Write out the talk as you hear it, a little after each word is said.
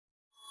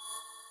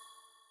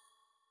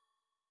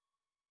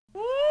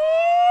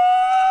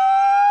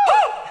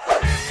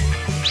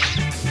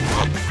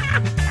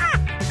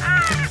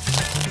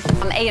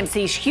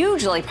AMC's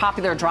hugely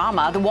popular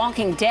drama, The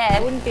Walking Dead.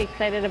 I wouldn't be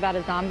excited about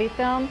a zombie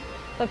film,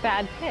 but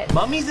bad hit.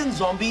 Mummies and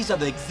zombies are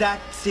the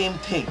exact same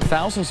thing.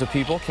 Thousands of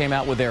people came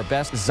out with their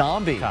best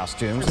zombie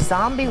costumes.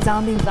 Zombie,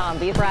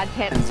 Brad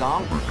Pitt. And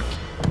zombie.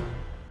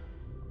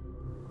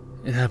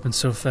 It happened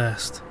so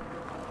fast.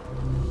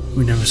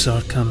 We never saw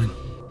it coming.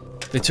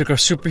 They took our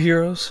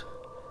superheroes,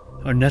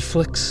 our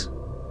Netflix,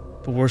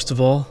 but worst of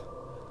all,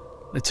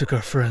 they took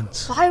our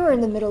friends. If I were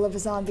in the middle of a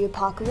zombie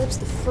apocalypse,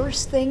 the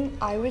first thing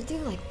I would do,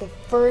 like the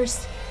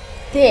first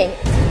thing.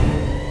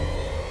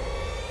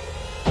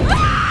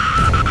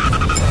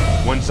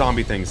 One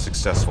zombie thing is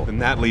successful,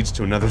 and that leads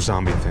to another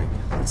zombie thing.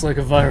 It's like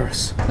a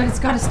virus. But it's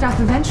gotta stop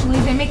eventually.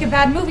 They make a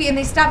bad movie and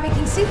they stop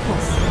making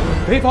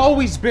sequels. They've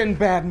always been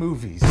bad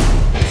movies.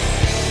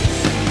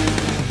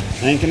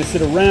 I ain't gonna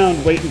sit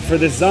around waiting for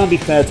this zombie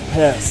fad to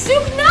pass.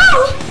 Duke,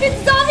 no!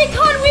 It's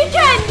ZombieCon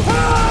weekend!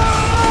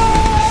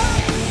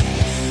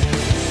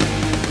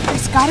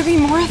 There's gotta be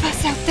more of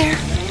us out there.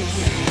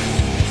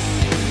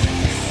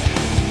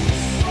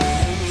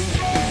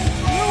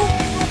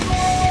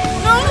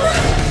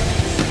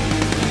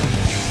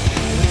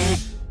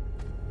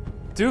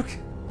 Duke?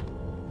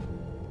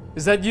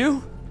 Is that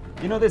you?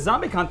 You know, this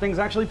ZombieCon thing's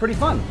actually pretty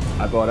fun.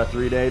 I bought a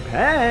 3-day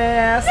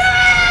pass.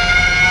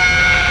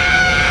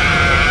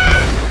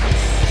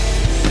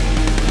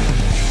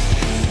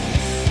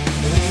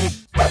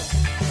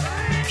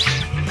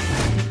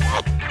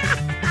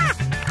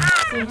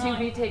 Scene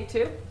 2B, take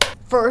 2.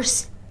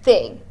 First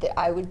thing that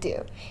I would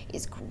do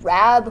is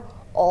grab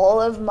all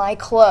of my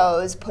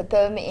clothes, put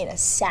them in a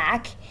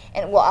sack,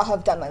 and well, I'll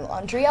have done my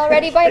laundry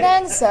already by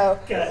then, so.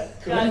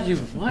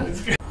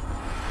 What?